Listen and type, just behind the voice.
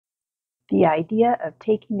The idea of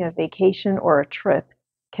taking a vacation or a trip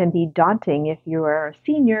can be daunting if you are a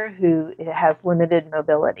senior who has limited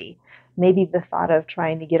mobility. Maybe the thought of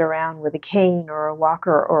trying to get around with a cane or a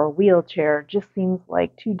walker or a wheelchair just seems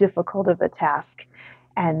like too difficult of a task.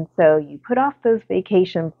 And so you put off those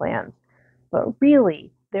vacation plans. But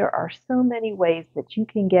really, there are so many ways that you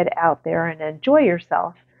can get out there and enjoy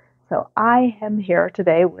yourself. So I am here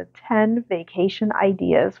today with 10 vacation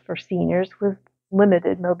ideas for seniors with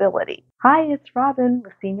limited mobility. Hi, it's Robin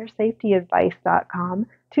with SeniorSafetyAdvice.com.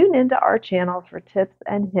 Tune into our channel for tips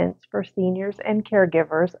and hints for seniors and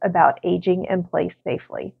caregivers about aging in place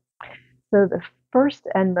safely. So the first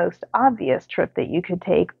and most obvious trip that you could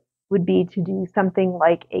take would be to do something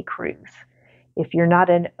like a cruise. If you're not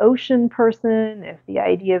an ocean person, if the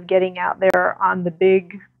idea of getting out there on the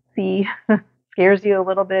big sea scares you a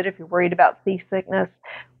little bit, if you're worried about seasickness,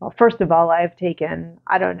 well, first of all, I've taken,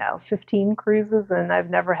 I don't know, 15 cruises and I've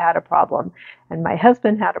never had a problem. And my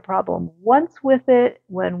husband had a problem once with it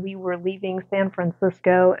when we were leaving San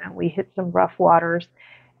Francisco and we hit some rough waters.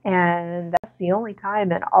 And that's the only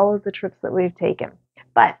time in all of the trips that we've taken.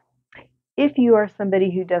 But if you are somebody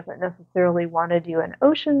who doesn't necessarily want to do an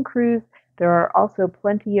ocean cruise, there are also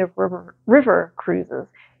plenty of river cruises.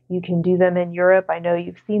 You can do them in Europe. I know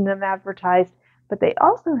you've seen them advertised, but they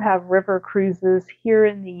also have river cruises here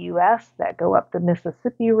in the US that go up the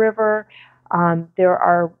Mississippi River. There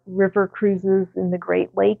are river cruises in the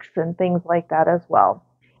Great Lakes and things like that as well.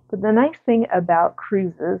 But the nice thing about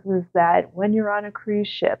cruises is that when you're on a cruise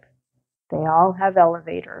ship, they all have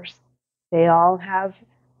elevators. They all have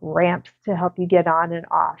ramps to help you get on and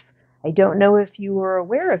off. I don't know if you were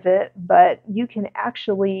aware of it, but you can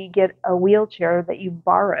actually get a wheelchair that you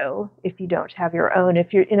borrow if you don't have your own.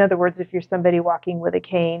 If you're, in other words, if you're somebody walking with a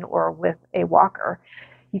cane or with a walker,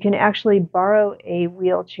 you can actually borrow a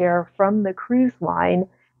wheelchair from the cruise line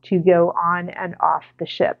to go on and off the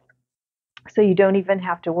ship. So you don't even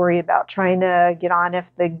have to worry about trying to get on if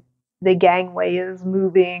the gangway is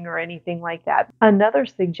moving or anything like that. Another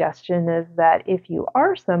suggestion is that if you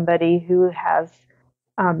are somebody who has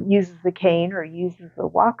uses a cane or uses a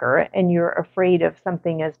walker and you're afraid of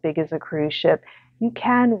something as big as a cruise ship, you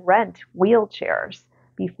can rent wheelchairs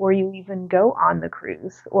before you even go on the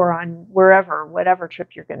cruise or on whatever trip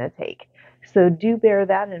you're going to take. So do bear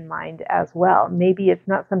that in mind as well. Maybe it's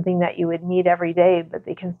not something that you would need every day, but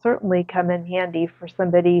they can certainly come in handy for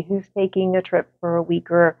somebody who's taking a trip for a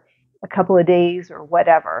week or a couple of days or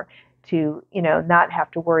whatever to, not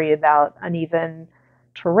have to worry about uneven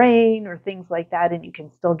terrain or things like that, and you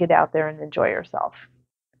can still get out there and enjoy yourself.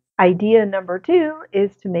 Idea number 2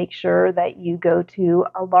 is to make sure that you go to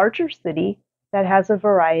a larger city that has a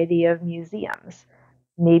variety of museums.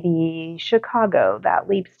 Maybe Chicago, that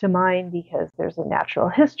leaps to mind because there's a natural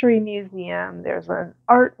history museum, there's an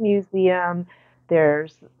art museum,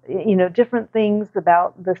 there's different things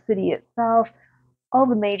about the city itself. All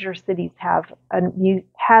the major cities have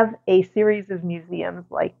a series of museums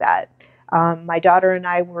like that. My daughter and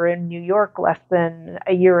I were in New York less than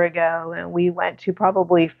a year ago, and we went to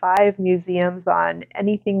probably 5 museums on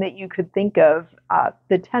anything that you could think of.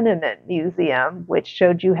 The Tenement Museum, which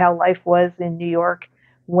showed you how life was in New York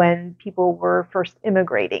when people were first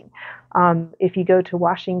immigrating. If you go to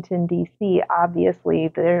Washington, D.C., obviously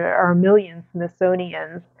there are a million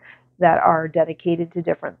Smithsonians that are dedicated to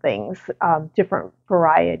different things, different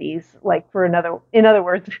varieties. In other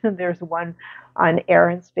words, there's one on air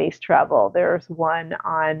and space travel. There's one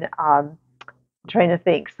on, trying to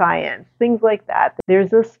think, science, things like that.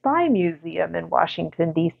 There's a spy museum in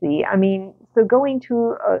Washington, D.C. I mean, so going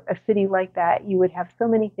to a city like that, you would have so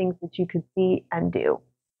many things that you could see and do.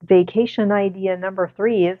 Vacation idea number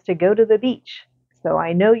 3 is to go to the beach. So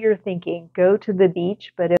I know you're thinking, go to the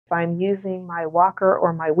beach, but if I'm using my walker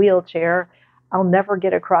or my wheelchair, I'll never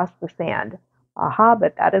get across the sand. Aha,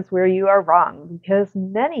 but that is where you are wrong, because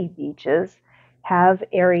many beaches have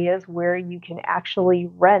areas where you can actually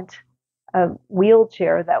rent a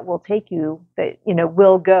wheelchair that will take you, that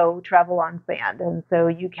will go travel on sand. And so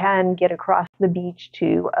you can get across the beach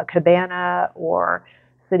to a cabana or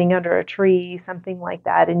sitting under a tree, something like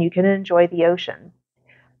that, and you can enjoy the ocean.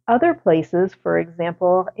 Other places, for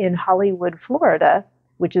example, in Hollywood, Florida,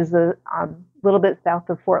 which is a little bit south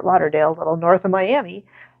of Fort Lauderdale, a little north of Miami,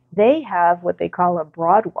 they have what they call a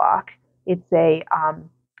broad walk. It's a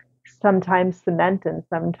sometimes cement and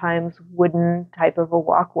sometimes wooden type of a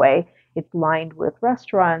walkway. It's lined with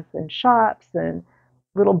restaurants and shops and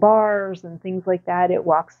little bars and things like that.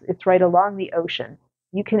 It's right along the ocean.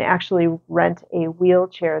 You can actually rent a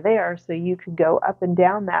wheelchair there, so you could go up and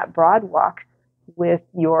down that broad walk with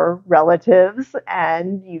your relatives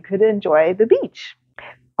and you could enjoy the beach.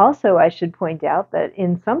 Also, I should point out that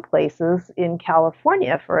in some places in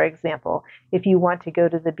California, for example, if you want to go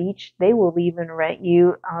to the beach, they will even rent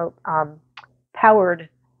you a powered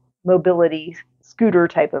mobility scooter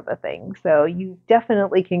type of a thing. So you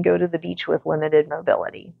definitely can go to the beach with limited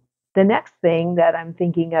mobility. The next thing that I'm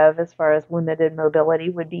thinking of as far as limited mobility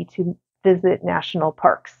would be to visit national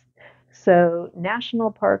parks. So, national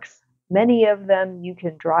parks, many of them you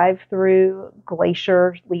can drive through.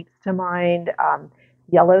 Glacier leaps to mind,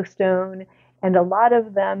 Yellowstone, and a lot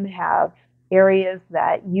of them have areas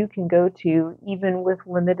that you can go to even with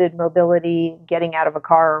limited mobility, getting out of a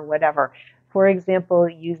car or whatever. For example,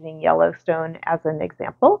 using Yellowstone as an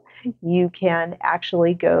example, you can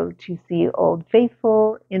actually go to see Old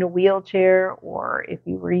Faithful in a wheelchair, or if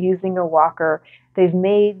you were using a walker, they've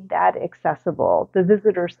made that accessible. The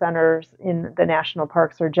visitor centers in the national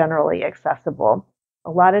parks are generally accessible.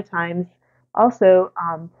 A lot of times, also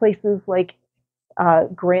places like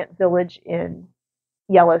Grant Village in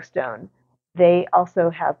Yellowstone. They also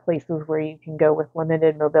have places where you can go with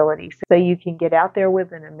limited mobility. So you can get out there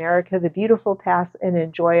with an America the Beautiful Pass and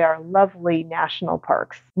enjoy our lovely national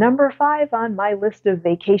parks. Number 5 on my list of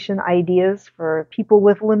vacation ideas for people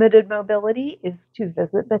with limited mobility is to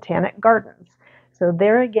visit Botanic Gardens. So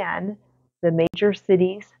there again, the major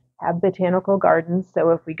cities have botanical gardens.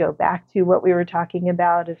 So if we go back to what we were talking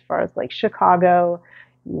about as far as like Chicago,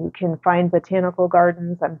 you can find botanical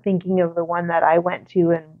gardens. I'm thinking of the one that I went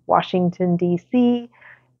to in Washington, D.C.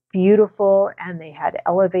 Beautiful, and they had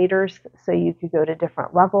elevators so you could go to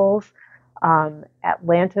different levels.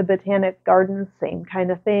 Atlanta Botanic Gardens, same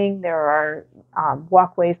kind of thing. There are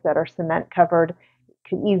walkways that are cement covered. You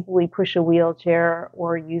could easily push a wheelchair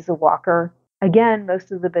or use a walker. Again,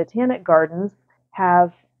 most of the botanic gardens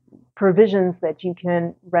have provisions that you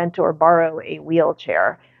can rent or borrow a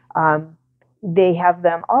wheelchair. They have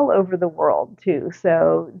them all over the world too,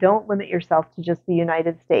 so don't limit yourself to just the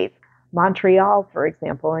United States. Montreal, for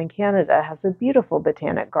example, in Canada, has a beautiful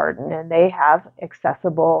botanic garden, and they have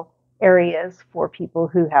accessible areas for people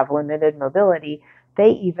who have limited mobility.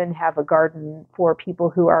 They even have a garden for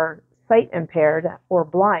people who are sight impaired or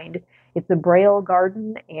blind. It's a Braille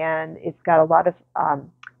garden, and it's got a lot of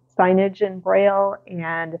signage in Braille,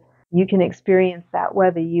 and you can experience that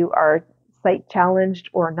whether you are sight challenged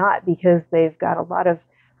or not, because they've got a lot of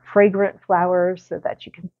fragrant flowers so that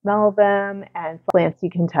you can smell them and plants you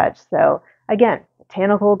can touch. So again,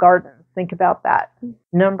 botanical gardens, think about that.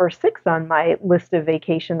 Number 6 on my list of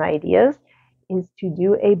vacation ideas is to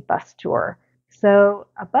do a bus tour. So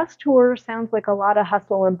a bus tour sounds like a lot of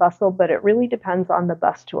hustle and bustle, but it really depends on the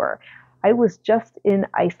bus tour. I was just in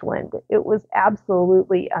Iceland. It was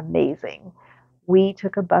absolutely amazing. We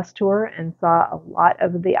took a bus tour and saw a lot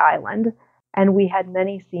of the island, and we had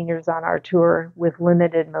many seniors on our tour with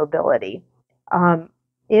limited mobility.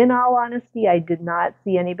 In all honesty, I did not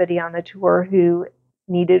see anybody on the tour who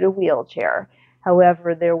needed a wheelchair.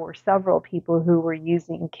 However, there were several people who were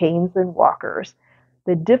using canes and walkers.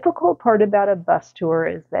 The difficult part about a bus tour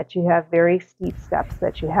is that you have very steep steps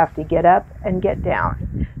that you have to get up and get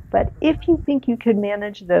down. But if you think you could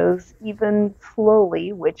manage those even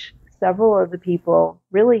slowly, which several of the people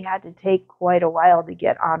really had to take quite a while to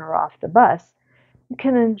get on or off the bus, you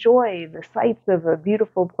can enjoy the sights of a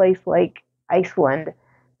beautiful place like Iceland.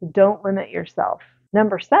 Don't limit yourself.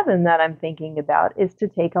 Number 7 that I'm thinking about is to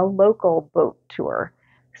take a local boat tour.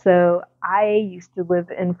 So I used to live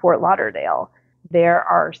in Fort Lauderdale. There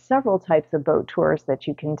are several types of boat tours that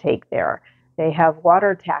you can take there. They have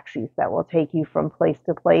water taxis that will take you from place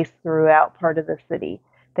to place throughout part of the city.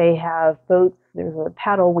 They have boats. There's a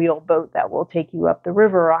paddle wheel boat that will take you up the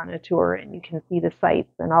river on a tour, and you can see the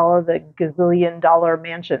sights and all of the gazillion-dollar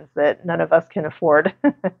mansions that none of us can afford.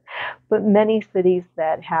 But many cities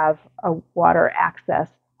that have a water access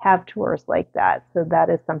have tours like that, so that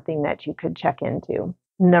is something that you could check into.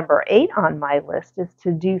 Number 8 on my list is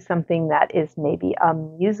to do something that is maybe a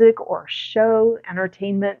music or show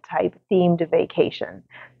entertainment type themed vacation.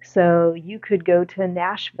 So you could go to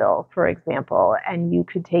Nashville, for example, and you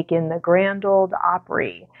could take in the Grand Ole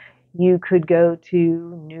Opry. You could go to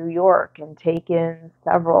New York and take in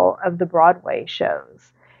several of the Broadway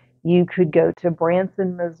shows. You could go to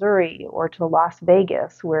Branson, Missouri, or to Las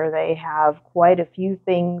Vegas, where they have quite a few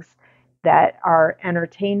things that are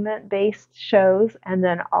entertainment based shows, and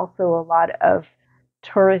then also a lot of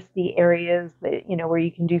touristy areas that, where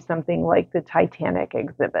you can do something like the Titanic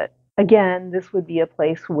exhibit. Again, this would be a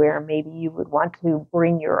place where maybe you would want to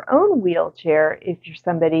bring your own wheelchair if you're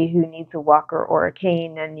somebody who needs a walker or a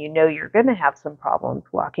cane and you're going to have some problems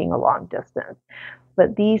walking a long distance.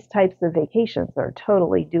 But these types of vacations are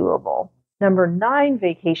totally doable. Number 9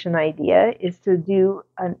 vacation idea is to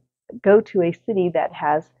go to a city that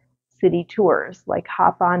has city tours, like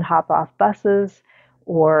hop on, hop off buses,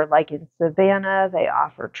 or like in Savannah, they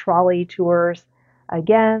offer trolley tours.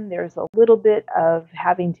 Again, there's a little bit of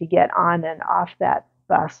having to get on and off that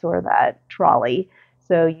bus or that trolley,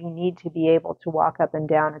 so you need to be able to walk up and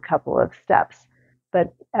down a couple of steps.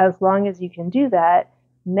 But as long as you can do that,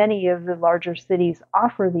 many of the larger cities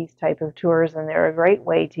offer these type of tours, and they're a great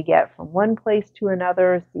way to get from one place to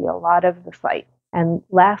another, see a lot of the sights. And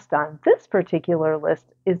last on this particular list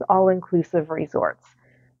is all-inclusive resorts.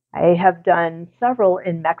 I have done several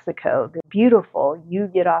in Mexico. They're beautiful. You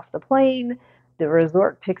get off the plane, the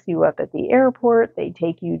resort picks you up at the airport, they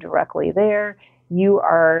take you directly there. You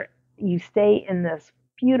stay in this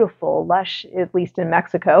beautiful, lush, at least in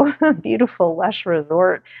Mexico, beautiful, lush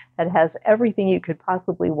resort that has everything you could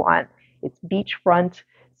possibly want. It's beachfront,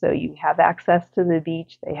 so you have access to the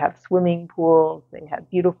beach. They have swimming pools, they have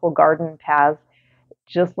beautiful garden paths.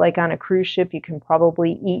 Just like on a cruise ship, you can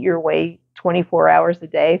probably eat your way 24 hours a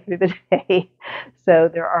day through the day. So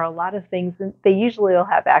there are a lot of things, and they usually will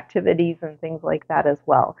have activities and things like that as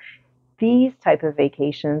well. These type of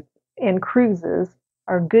vacations and cruises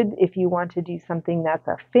are good if you want to do something that's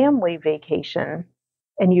a family vacation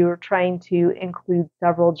and you're trying to include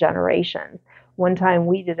several generations. One time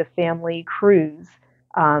we did a family cruise,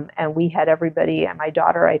 and we had everybody, and my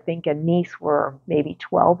daughter, I think, and niece were maybe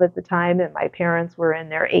 12 at the time, and my parents were in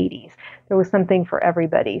their 80s. There was something for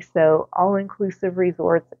everybody. So all-inclusive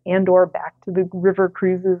resorts and or back to the river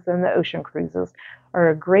cruises and the ocean cruises are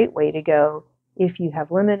a great way to go if you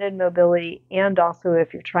have limited mobility, and also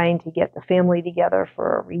if you're trying to get the family together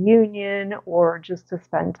for a reunion or just to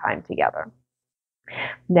spend time together.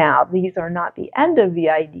 Now, these are not the end of the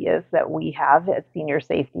ideas that we have at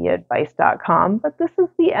seniorsafetyadvice.com, but this is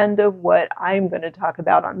the end of what I'm going to talk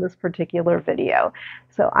about on this particular video.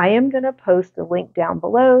 So I am going to post a link down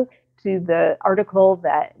below to the article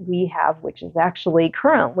that we have, which is actually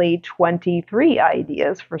currently 23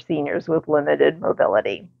 ideas for seniors with limited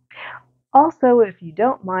mobility. Also, if you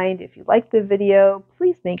don't mind, if you like the video,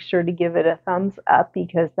 please make sure to give it a thumbs up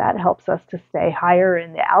because that helps us to stay higher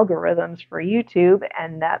in the algorithms for YouTube,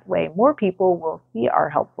 and that way more people will see our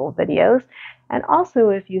helpful videos. And also,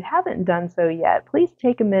 if you haven't done so yet, please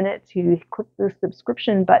take a minute to click the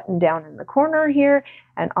subscription button down in the corner here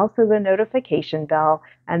and also the notification bell,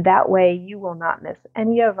 and that way you will not miss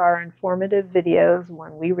any of our informative videos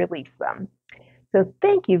when we release them. So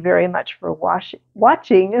thank you very much for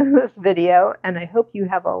watching this video, and I hope you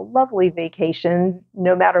have a lovely vacation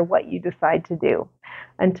no matter what you decide to do.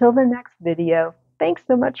 Until the next video, thanks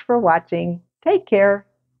so much for watching. Take care.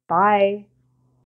 Bye.